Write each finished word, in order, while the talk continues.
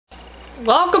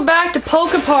Welcome back to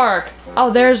PokePark.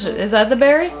 Oh, is that the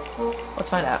berry? Let's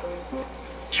find out.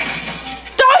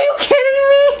 Are you kidding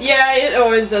me? Yeah, it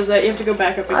always does that. You have to go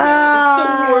back up again.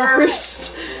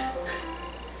 It's the worst.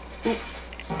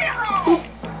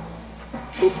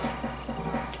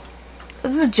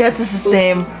 This is Jets's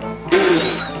name.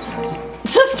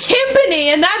 It's just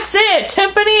Timpani, and that's it.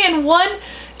 Timpani and one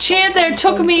chant there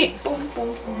took me.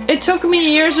 It took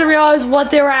me years to realize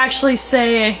what they were actually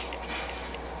saying.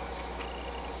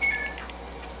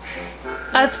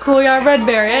 That's cool, yeah, red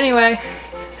berry. Anyway.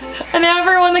 And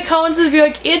everyone in the comments would be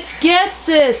like, it's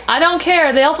Getsis! I don't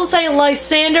care. They also say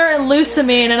Lysander and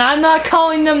Lucamine, and I'm not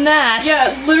calling them that.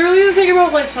 Yeah, literally the thing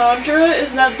about Lysandra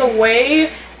is that the way,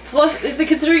 plus if they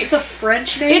consider it's a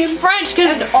French name. It's French,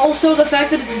 because... And also the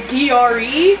fact that it's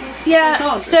D-R-E.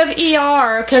 Yeah, instead of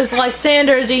E-R, because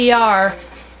Lysander is E-R.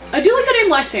 I do like the name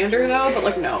Lysander, though, but,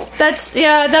 like, no. That's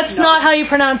not how you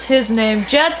pronounce his name.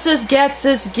 Jetsis,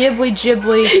 Getsis, Ghibli,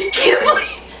 Ghibli.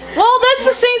 Ghibli! Well, that's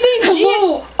the same thing.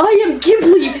 Hello, I am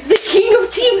Ghibli, the king of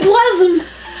Team Plasm!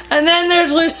 And then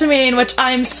there's Lucamine, which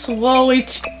I'm slowly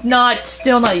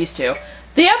still not used to.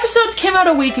 The episodes came out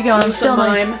a week ago, and I'm still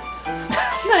not used to.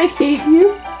 I hate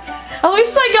you. At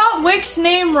least I got Wick's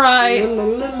name right.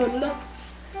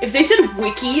 If they said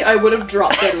Wiki, I would have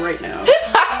dropped it right now.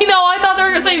 I know, I thought they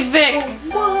were gonna say Vic.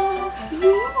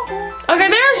 Okay,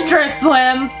 there's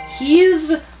Driftblim.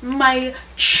 He's my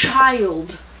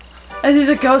child. As he's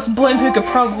a ghost blimp who could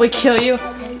probably kill you. Okay,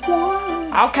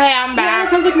 I'm Yeah, back. that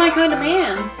sounds like my kind of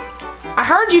man. I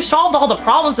heard you solved all the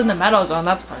problems in the Meadow Zone.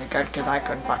 That's pretty good, because I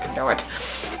couldn't fucking do it.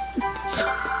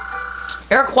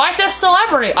 You're quite the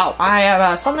celebrity. Oh, I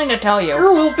have something to tell you. You're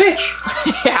a little bitch.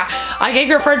 Yeah, I gave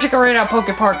your friend Chikorita a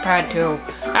PokePark pad too.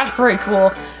 That's pretty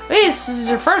cool. This is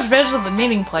your first visit of the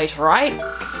meeting place, right?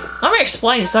 Let me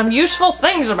explain some useful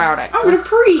things about it. I'm gonna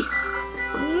pre.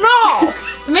 No!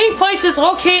 The main place is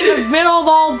located in the middle of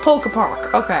all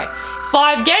PokePark. Okay.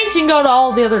 5 gates, you can go to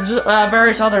all the other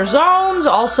various other zones.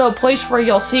 Also a place where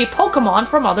you'll see Pokemon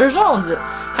from other zones.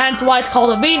 Hence why it's called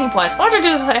a meeting place. Why don't you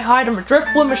just say hi to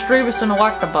Driftblim, Misdreavus, and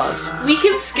Electabuzz? We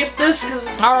can skip this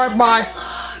because Alright, bye.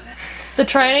 The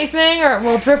training thing? Or,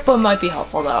 well, Driftblim might be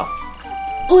helpful though.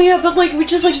 Oh yeah, but like, we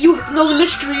just like, the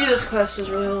mystery of this quest is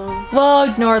really long. Well,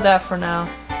 ignore that for now.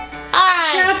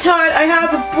 Chatot, I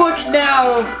have a book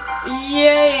now!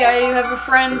 Yay, I have a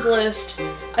friends list.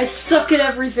 I suck at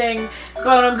everything,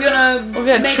 but I'm gonna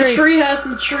make a tree house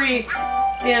in the tree.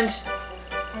 The end.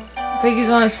 Piggy's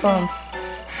on his phone.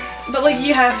 But like,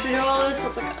 you have to do all this, so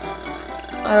it's like,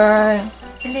 Alright.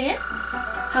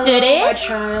 Hello, my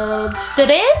child. Did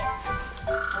it?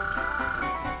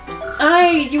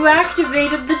 You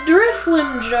activated the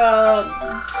Drifloon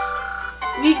jobs.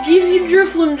 We give you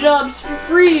Drifloon jobs for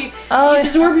free. Oh, you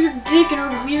absorb your dick in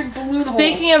a weird balloon hole.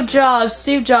 Speaking of jobs,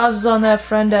 Steve Jobs is on that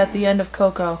friend at the end of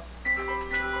Coco.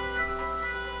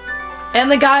 And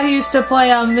the guy who used to play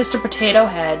Mr. Potato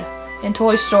Head in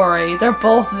Toy Story. They're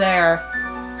both there.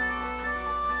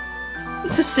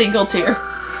 It's a single tear.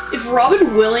 If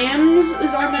Robin Williams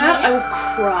is on that, I would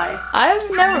cry.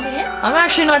 I'm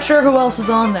actually not sure who else is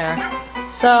on there.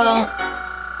 So,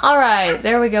 alright,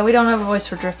 there we go. We don't have a voice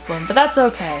for Driftblim, but that's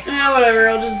okay. Yeah, whatever,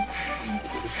 I'll just...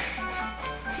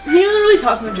 He doesn't really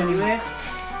talk much anyway.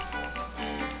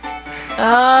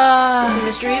 It's a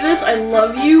mystery of this. I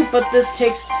love you, but this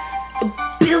takes a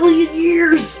billion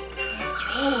years.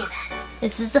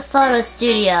 This is the photo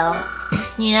studio.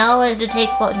 You know what to take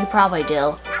photo? You probably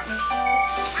do.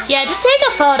 Yeah, just take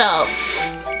a photo.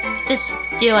 Just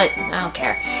do it. I don't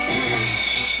care.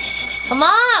 Come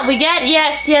on, we get it.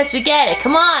 Yes, we get it.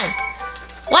 Come on.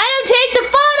 Why don't take the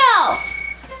photo?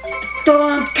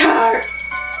 Don't care.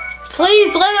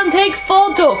 Please let him take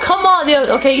photo. Come on.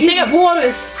 Okay, you take up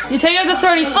Boris. You take up to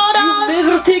 30 photos. You've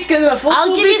never taken a photo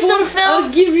I'll give you some film. I'll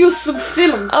give you some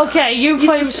film. Okay, you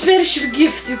play. It's a special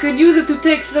gift. You can use it to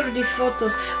take 30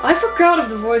 photos. I forgot of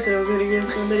the voice that I was going to give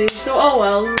somebody. So, oh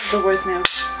well, this is the voice now.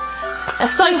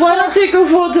 It's like, why not take a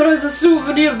photo as a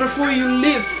souvenir before you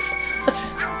leave?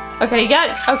 Okay, you got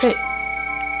it. Okay.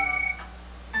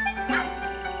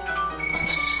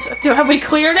 Have we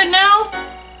cleared it now?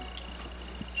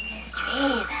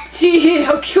 See,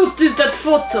 how cute is that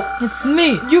photo? It's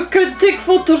me. You can take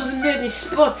photos in many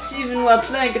spots, even while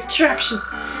playing attraction.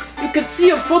 You can see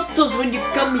your photos when you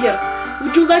come here.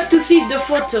 Would you like to see the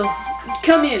photo?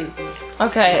 Come in.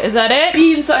 Okay, is that it?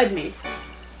 Be inside me.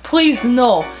 Please,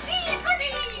 no.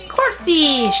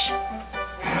 Cornfish.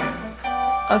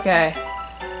 Okay.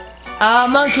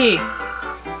 Monkey.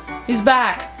 He's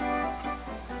back.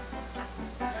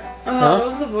 What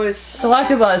was the voice?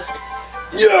 Selectabuzz.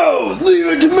 Yo, leave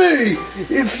it to me.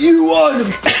 If you want to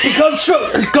become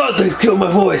strong, God, they killed my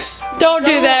voice. Don't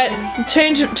do that.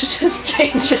 Change it. Just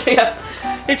change it. Yeah.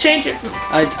 You change it.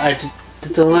 I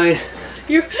did the line.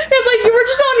 It's like you were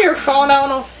just on your phone. I don't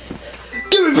know.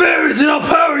 Give me berries and I'll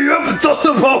power you up and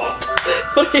thunderbolt.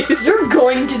 Please. You're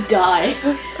going to die.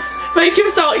 Make him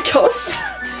sound like Kawasaki.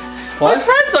 What? My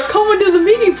friends are coming to the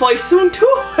meeting place soon too.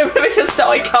 I'm gonna make him sound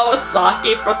like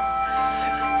Kawasaki from.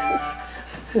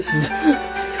 They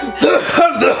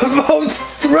have the most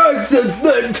threats that's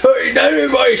been turned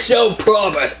anybody shall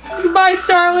promise. Goodbye,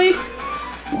 Starly.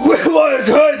 We want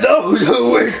to try those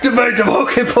who wish to make the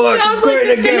PokePark Sounds great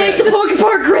like again. Make the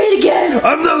PokePark great again.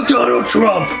 I'm no Donald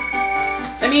Trump.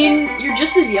 I mean, you're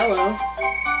just as yellow.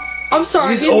 I'm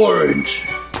sorry. He's orange.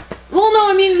 Well, no,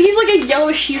 I mean, he's like a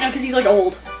yellowish hue now because he's like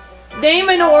old. Name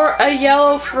a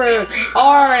yellow fruit.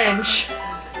 Orange.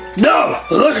 No,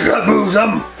 look at that moves.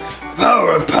 I'm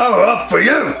power up for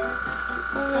you.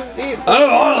 I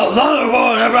don't want a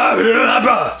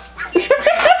thunderbolt.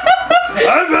 What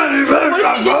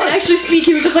if he didn't actually speak?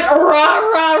 He was just like rah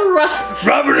rah rah.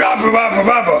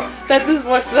 That's his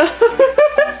voice now.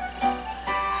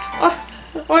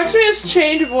 Why don't you just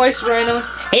change voice right now?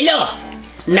 Hello!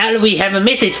 Now we have a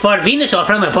message for Venusaur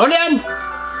from Napoleon.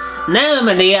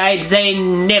 Normally, I'd say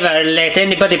never let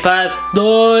anybody pass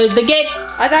the gate.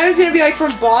 I thought it was gonna be like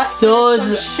from Boston or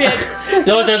some shit.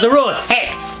 Those are the rules. Hey!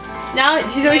 Now,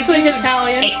 he's actually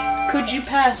Italian. Hey. Could you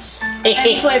pass Hey,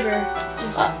 any hey. flavor?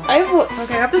 I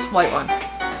have this white one.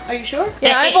 Are you sure?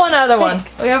 Yeah, I have one other one.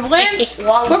 We have Lance.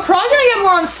 Wow. We're probably gonna get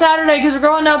more on Saturday because we're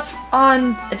going up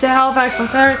to Halifax on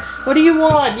Saturday. What do you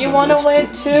want? You want a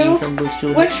Lance too?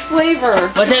 Which flavor?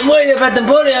 But I'm worried about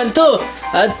Napoleon too.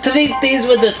 I'll treat these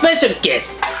with a special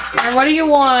kiss. And what do you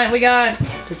want? We got.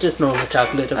 Just normal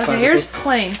chocolate. Okay, here's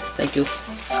plain. Thank you.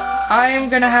 I am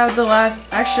gonna have the last.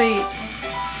 Actually,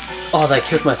 Oh, that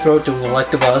killed my throat doing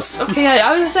Electabuzz. okay.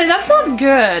 I was gonna say that's not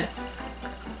good.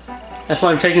 That's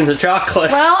why I'm taking the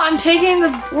chocolate. Well, I'm taking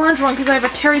the orange one because I have a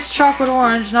Terry's chocolate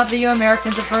orange. Not that you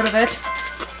Americans have heard of it,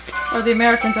 or the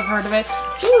Americans have heard of it.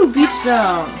 Ooh, beach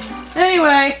zone.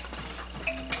 Anyway,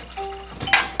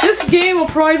 this game will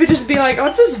probably just be like, oh,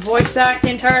 it's just voice act the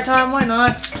entire time. Why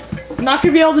not? I'm not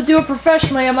gonna be able to do it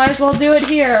professionally. I might as well do it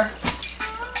here.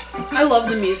 I love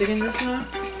the music in this now.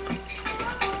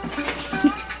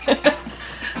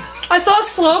 I saw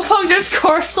Slowpoke just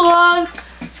course along.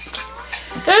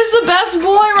 There's the best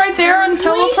boy right there in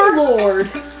Teleport.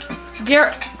 Lord.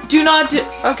 Do not do.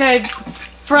 Okay.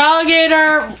 For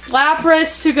Alligator,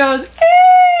 Lapras, who goes. Eee!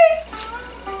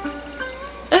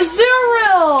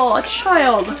 Azurill! A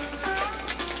child.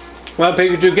 Well,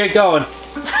 Pikachu, get going.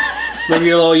 Move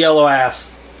your little yellow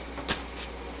ass.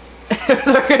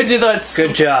 They're gonna do that.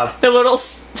 Good job. The little.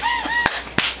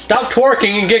 Stop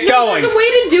twerking and get going. The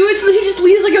way to do it is that he just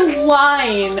leaves like a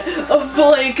line of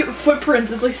like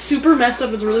footprints. It's like super messed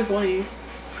up. It's really funny.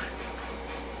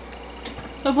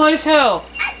 Who plays who?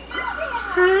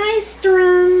 Hi,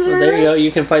 strangers. Well, there you go.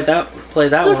 You can play that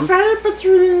one. fight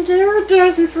between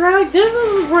Gyarados and Frog. This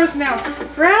is worse now.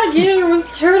 Froggator was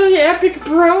totally epic,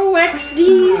 bro.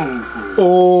 XD.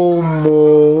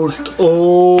 Almost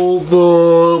all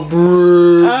the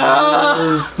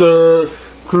bridges that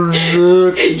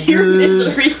connected Your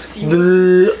misery.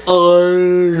 the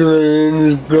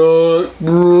islands got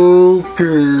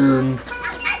broken.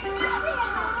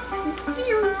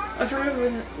 I forgot about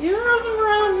it. You wasn't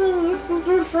this was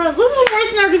good friends. This is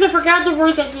worse now because I forgot the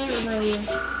voice I gave him earlier.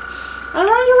 I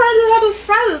want you ready how to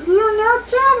fight. Do you know?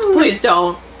 Tell me. Please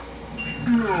don't.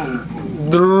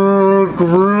 The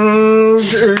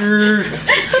ground is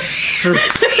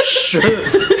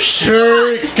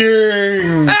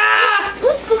shaking.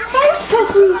 It's the space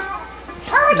pussy.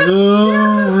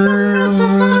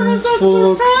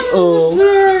 Oh, I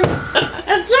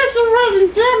guess it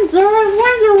wasn't them, though. I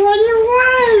wonder what it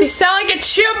was. You sound like a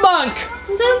chipmunk.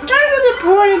 That's kind of the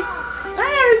point. I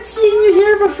haven't seen you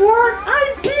here before.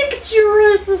 I'm Pikachu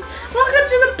racist. Welcome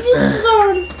to the beach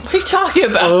zone. What are you talking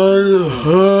about? I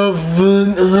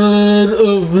haven't had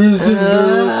a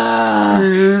visitor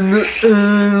in a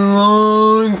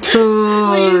long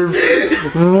time.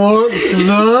 What's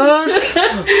that?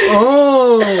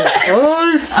 Oh, I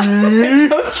see.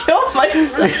 Don't kill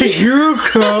myself. You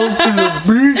come to the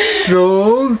beach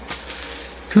zone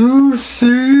to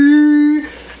see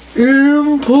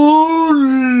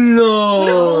Empoleon.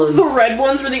 The red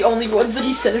ones were the only ones that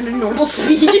he said at a normal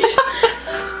speed.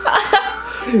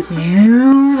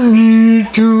 You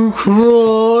need to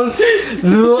cross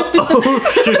the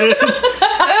ocean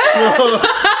from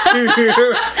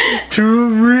here to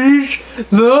reach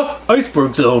the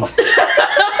iceberg zone.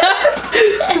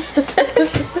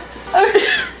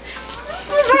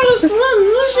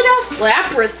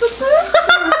 Lapras.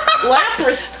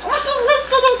 Lapras.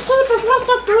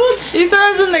 He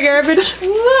throws in the garbage. This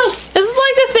is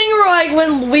like the thing where, like,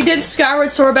 when we did Skyward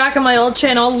Sword back on my old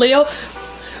channel, Leo,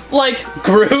 like,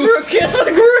 Groose. Yes, with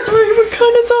Groose, where he would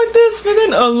kind of talk this, but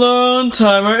then a long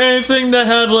time, or anything that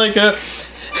had, like, a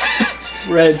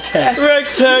red text. red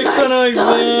text, and like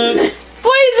that.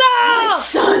 Weasel!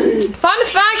 Son. Fun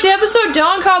fact, the episode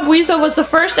Dawn Cobb Weasel was the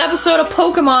first episode of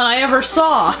Pokemon I ever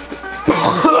saw.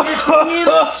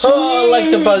 Oh,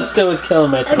 like the buzz still was killing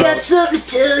my throat. I got something to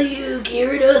tell you.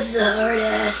 Gyarados is a hard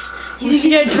ass. You should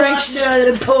get just drinks. boxed out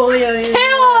of Napoleon.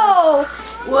 Hello!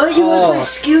 What? You want to play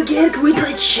skill game? Can we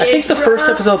play chase? I think the first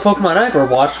episode of Pokemon I ever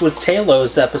watched was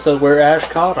Talos episode where Ash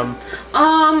caught him.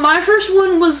 My first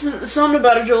one was something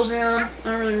about a Jolteon.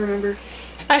 I don't really remember.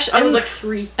 Actually, I was like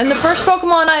 3. And the first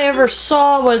Pokemon I ever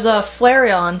saw was a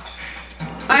Flareon.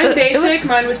 I'm basic.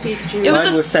 Mine was Pikachu. It was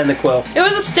Mine was Cyndaquil. It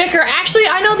was a sticker. Actually,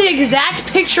 I know the exact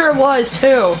picture it was too.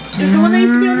 It was the one that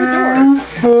used to be on the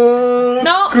door.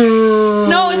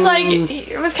 No, it's like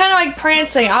it was kind of like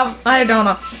prancing. I don't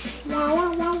know.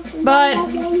 But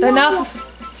enough.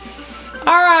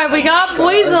 All right, we got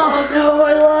Weasel. Oh no,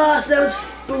 I lost.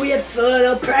 But we had fun.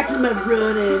 I'll practice my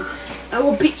running. I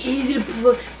won't be easy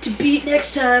to beat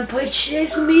next time. Play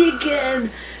chasing me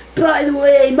again. By the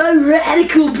way, my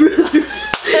radical brother.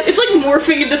 It's like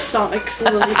morphing into Sonic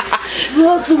slowly.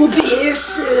 Floatzel will be here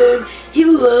soon. He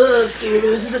loves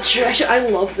Gyarados' attraction. I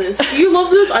love this. Do you love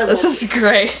this? I love This is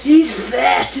great. He's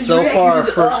fast. His So far, record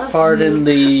is first awesome. part in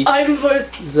the I'm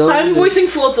zone. voicing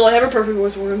Floatzel. I have a perfect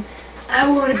voice for him. I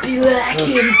want to be like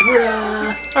him,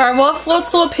 bruh. All right, well,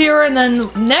 Floats will appear, and then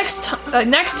next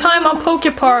time on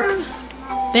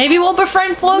PokePark, maybe we'll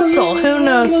befriend Floatzel. Who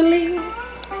knows?